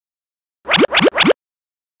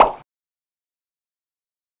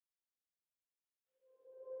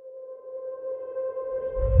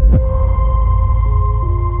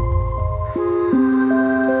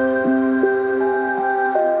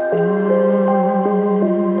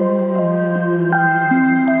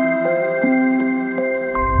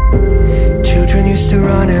to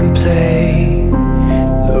run and play.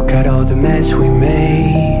 Look at all the mess we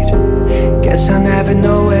made. Guess I never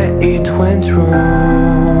know where it went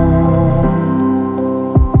wrong.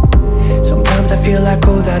 Sometimes I feel like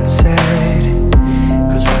all that's said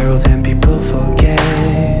goes viral, then people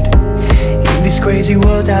forget. In this crazy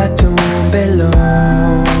world I don't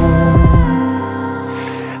belong.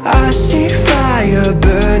 I see fire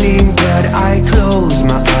burning, but I close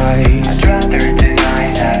my eyes. I'd rather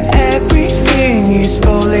deny that. Everything is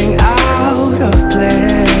falling out of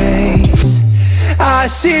place. I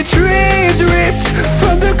see trees ripped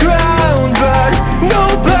from the ground, but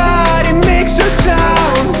nobody makes a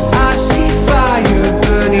sound. I see fire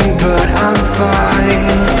burning, but I'm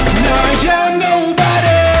fine. I am nobody.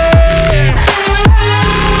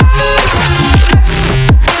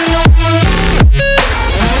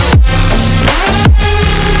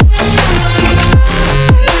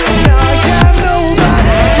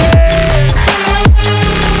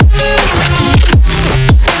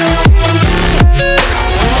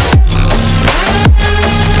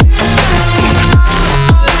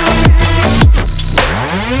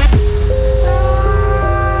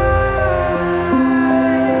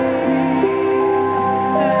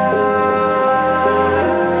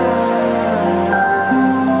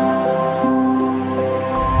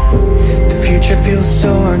 Feel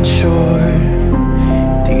so unsure.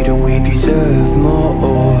 Didn't we deserve more?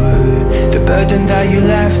 The burden that you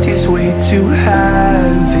left is way too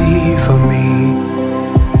heavy for me.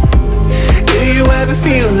 Do you ever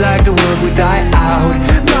feel like the world would die out?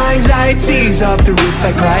 My anxiety's off the roof,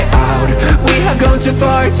 I cry out. We have gone too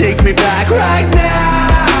far, take me back right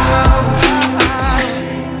now.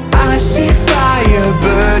 I see fire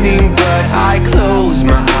burning, but I close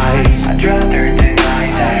my eyes. I'd rather deny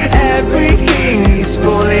that. Everything is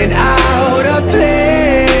falling out of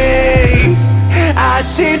place. I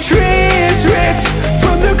see trees ripped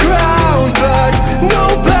from the ground, but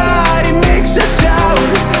nobody makes a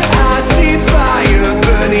sound. I see fire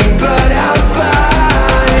burning, but I'm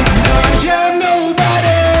fine. I am nobody.